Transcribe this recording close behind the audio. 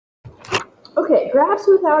Okay, graphs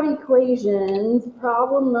without equations,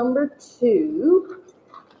 problem number 2.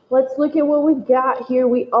 Let's look at what we've got here.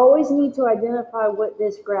 We always need to identify what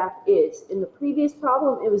this graph is. In the previous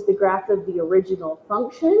problem, it was the graph of the original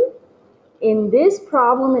function. In this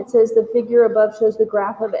problem, it says the figure above shows the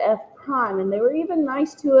graph of f prime, and they were even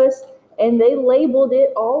nice to us, and they labeled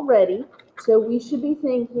it already. So we should be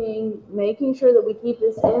thinking, making sure that we keep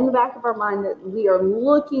this in the back of our mind, that we are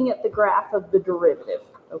looking at the graph of the derivative,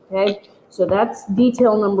 okay? So that's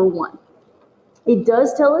detail number 1. It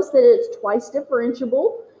does tell us that it's twice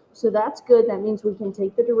differentiable, so that's good. That means we can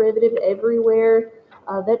take the derivative everywhere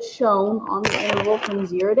that's shown on the interval from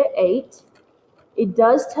 0 to 8. It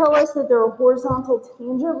does tell us that there are horizontal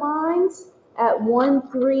tangent lines at 1,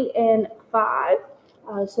 3, and 5.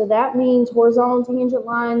 So that means horizontal tangent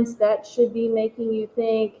lines, that should be making you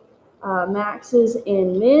think maxes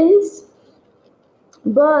and mins.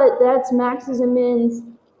 But that's maxes and mins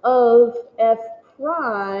of f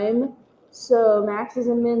prime. So maxes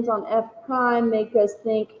and mins on f prime make us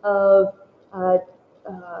think of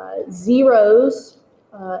zeros.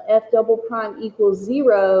 F double prime equals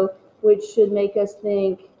 0, which should make us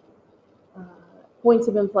think points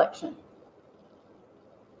of inflection.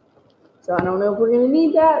 So I don't know if we're going to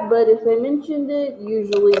need that, but if they mentioned it,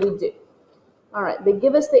 usually we do. All right, they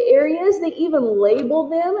give us the areas. They even label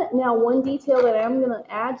them. Now, one detail that I'm going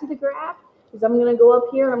to add to the graph is I'm going to go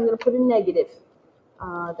up here and I'm going to put a negative.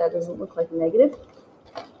 That doesn't look like a negative.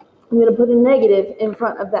 I'm going to put a negative in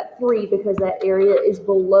front of that 3 because that area is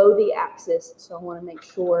below the axis. So I want to make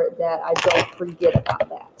sure that I don't forget about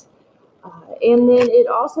that. And then it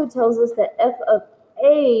also tells us that f of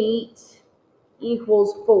 8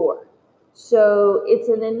 equals 4. So it's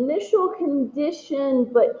an initial condition,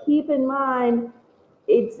 but keep in mind,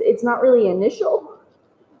 it's not really initial.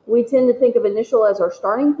 We tend to think of initial as our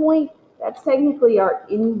starting point. That's technically our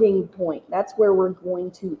ending point. That's where we're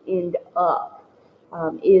going to end up,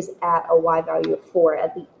 is at a y value of 4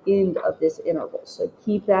 at the end of this interval. So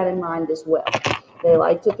keep that in mind as well. They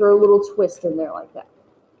like to throw a little twist in there like that.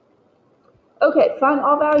 Okay, find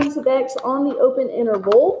all values of x on the open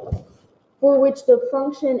interval for which the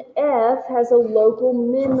function f has a local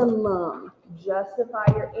minimum. Justify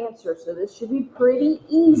your answer. So this should be pretty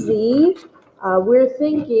easy. We're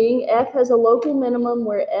thinking f has a local minimum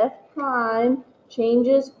where f prime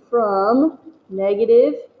changes from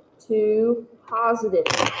negative to positive.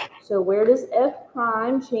 So where does f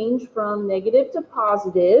prime change from negative to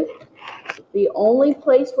positive? The only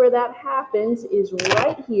place where that happens is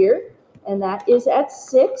right here, and that is at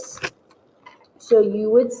 6. So you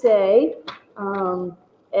would say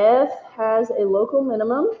f has a local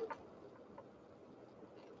minimum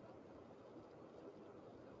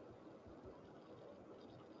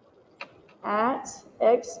at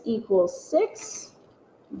x equals 6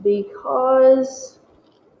 because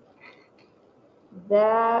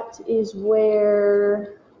that is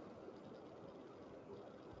where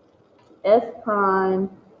f prime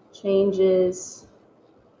changes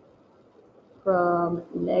from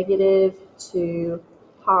negative to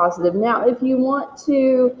positive. Now, if you want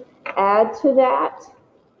to add to that,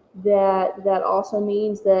 that also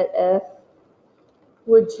means that f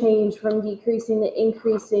would change from decreasing to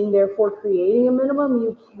increasing, therefore creating a minimum.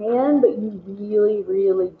 You can, but you really,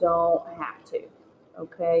 really don't have to,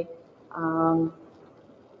 okay?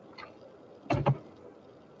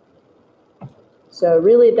 So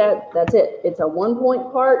really that's it. It's a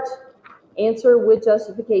 1-point part answer with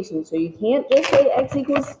justification. So you can't just say x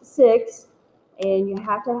equals 6, and you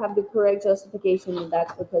have to have the correct justification, and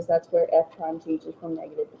that's because that's where f prime changes from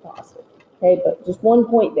negative to positive. Okay, but just 1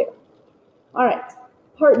 point there. All right,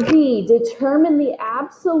 part B, determine the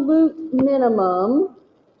absolute minimum.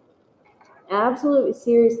 Absolutely,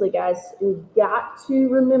 seriously, guys, we've got to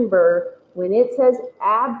remember when it says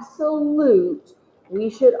absolute, we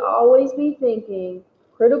should always be thinking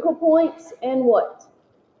critical points and what?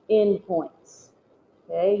 Endpoints.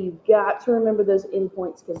 Okay, you've got to remember those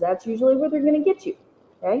endpoints because that's usually where they're going to get you.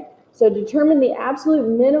 Okay, so determine the absolute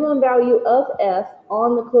minimum value of f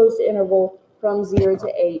on the closed interval from 0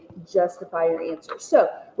 to 8. Justify your answer. So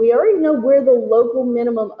we already know where the local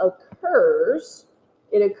minimum occurs.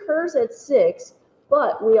 It occurs at 6,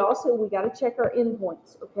 but we got to check our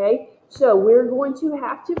endpoints. Okay, so we're going to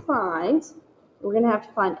have to find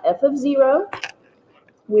f of 0.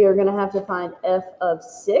 We are going to have to find f of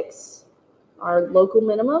 6, our local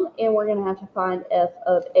minimum, and we're going to have to find f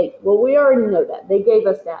of 8. Well, we already know that. They gave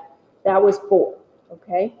us that. That was 4,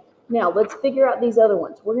 okay? Now, let's figure out these other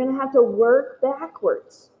ones. We're going to have to work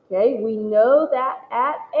backwards, okay? We know that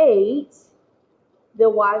at 8, The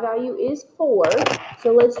y value is 4.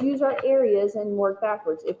 So let's use our areas and work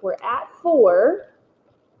backwards. If we're at 4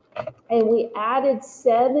 and we added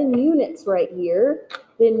 7 units right here,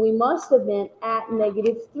 then we must have been at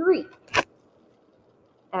 -3.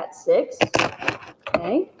 At 6,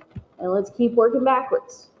 okay? And let's keep working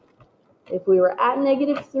backwards. If we were at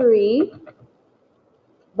 -3,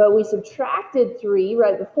 but we subtracted 3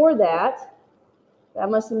 right before that, that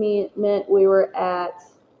must have meant we were at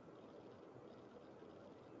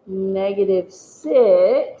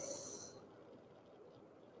 -6.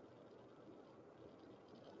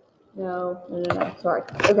 No, sorry.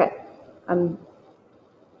 Okay, I'm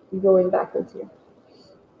going backwards here.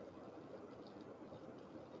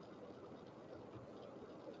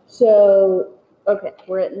 So, okay,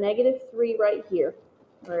 we're at -3 right here.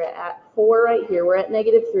 We're at 4 right here. We're at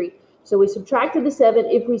 -3. So we subtracted the 7.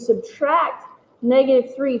 If we subtract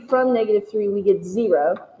 -3 from -3, we get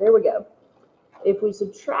 0. There we go. If we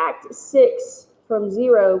subtract 6 from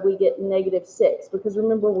 0, we get -6. Because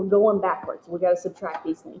remember, we're going backwards. We got to subtract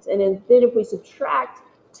these things. And then if we subtract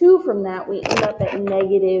 2 from that, we end up at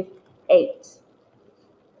 -8.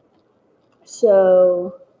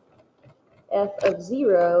 So f of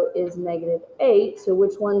 0 is -8. So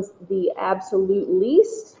which one's the absolute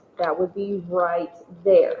least? That would be right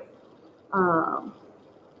there.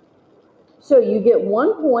 So you get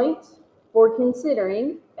 1 point for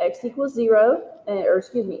considering x equals 0,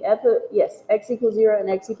 x equals 0 and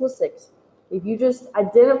x equals 6. If you just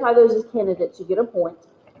identify those as candidates, you get a point.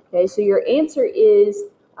 Okay, so your answer is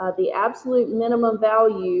the absolute minimum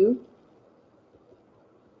value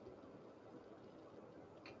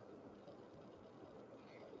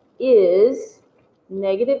is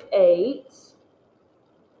 -8.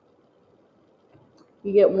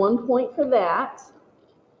 You get 1 point for that.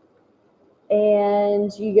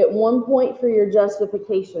 And you get 1 point for your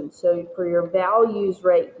justification. So for your values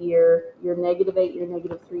right here, your -8, your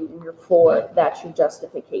 -3, and your 4, that's your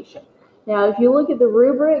justification. Now, if you look at the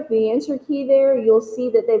rubric, the answer key there, you'll see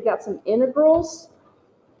that they've got some integrals.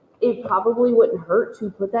 It probably wouldn't hurt to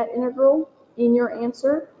put that integral in your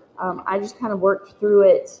answer. I just kind of worked through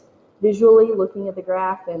it visually, looking at the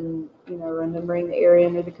graph and remembering the area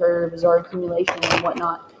under the curve, bizarre accumulation, and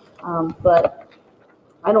whatnot. But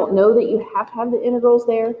I don't know that you have to have the integrals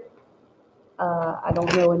there. I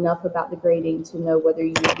don't know enough about the grading to know whether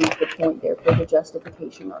you would use the point there for the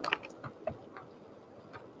justification or not.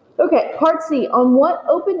 Okay, part C. On what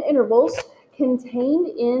open intervals contained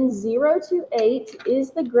in 0 to 8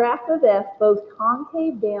 is the graph of f both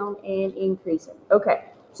concave down and increasing? Okay,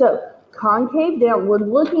 so concave down, we're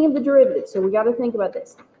looking at the derivative, so we got to think about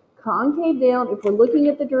this. Concave down, if we're looking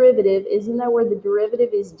at the derivative, isn't that where the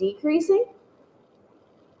derivative is decreasing?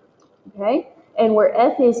 Okay, and where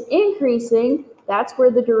f is increasing, that's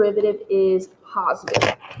where the derivative is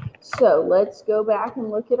positive. So let's go back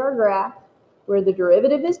and look at our graph where the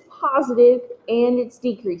derivative is positive and it's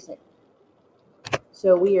decreasing.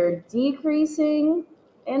 So we are decreasing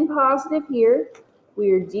and positive here.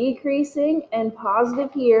 We are decreasing and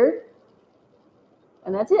positive here.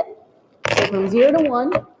 And that's it. So from 0 to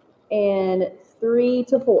 1 and 3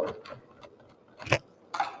 to 4.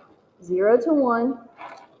 0 to 1.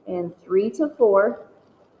 And 3 to 4,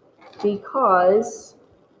 because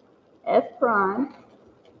f prime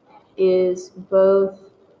is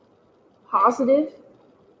both positive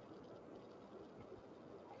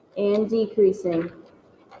and decreasing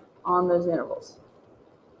on those intervals.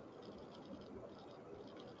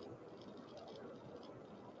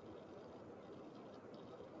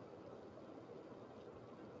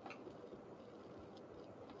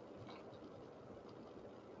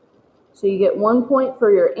 So you get 1 point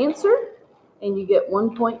for your answer, and you get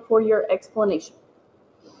 1 point for your explanation.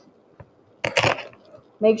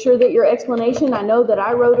 Make sure that your explanation, I know that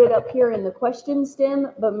I wrote it up here in the question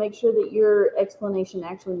stem, but make sure that your explanation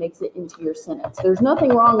actually makes it into your sentence. There's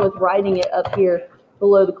nothing wrong with writing it up here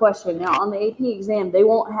below the question. Now, on the AP exam, they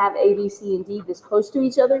won't have A, B, C, and D this close to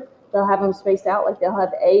each other. They'll have them spaced out, like they'll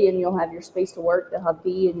have A and you'll have your space to work. They'll have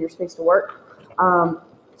B and your space to work.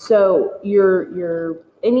 So your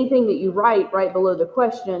anything that you write right below the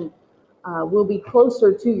question will be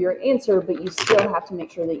closer to your answer, but you still have to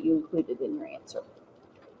make sure that you include it in your answer.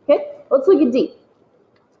 Okay, let's look at D.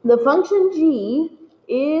 The function g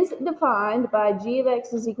is defined by g of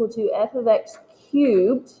x is equal to f of x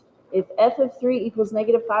cubed. If f of 3 equals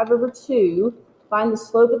 -5/2, find the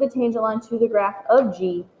slope of the tangent line to the graph of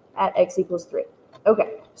g at x equals 3.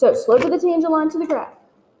 Okay, so slope of the tangent line to the graph.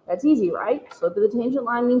 That's easy, right? Slope of the tangent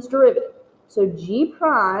line means derivative. So g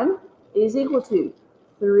prime is equal to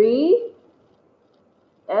 3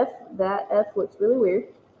 f, that f looks really weird,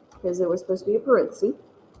 because it was supposed to be a parenthesis.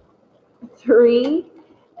 3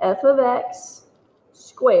 f of x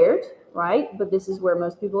squared, right? But this is where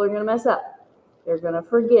most people are going to mess up. They're going to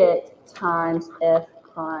forget times f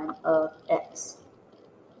prime of x.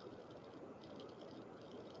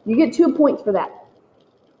 You get 2 points for that.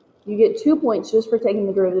 You get 2 points just for taking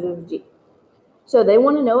the derivative of g. So they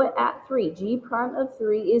want to know it at 3. G prime of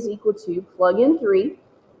 3 is equal to, plug in 3.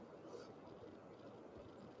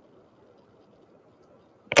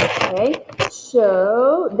 Okay,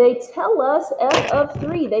 so they tell us f of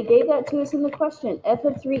 3. They gave that to us in the question. F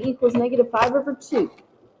of 3 equals negative 5 over 2.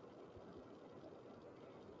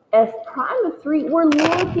 F prime of 3, we're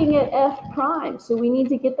looking at f prime, so we need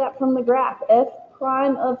to get that from the graph. F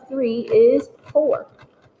prime of 3 is 4.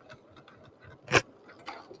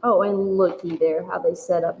 Oh, and looky there how they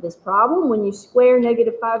set up this problem. When you square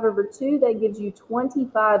negative 5 over 2, that gives you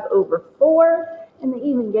 25 over 4, and they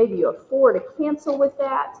even gave you a 4 to cancel with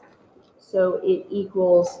that. So it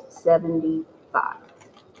equals 75.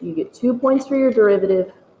 You get 2 points for your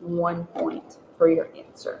derivative, 1 point for your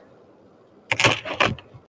answer.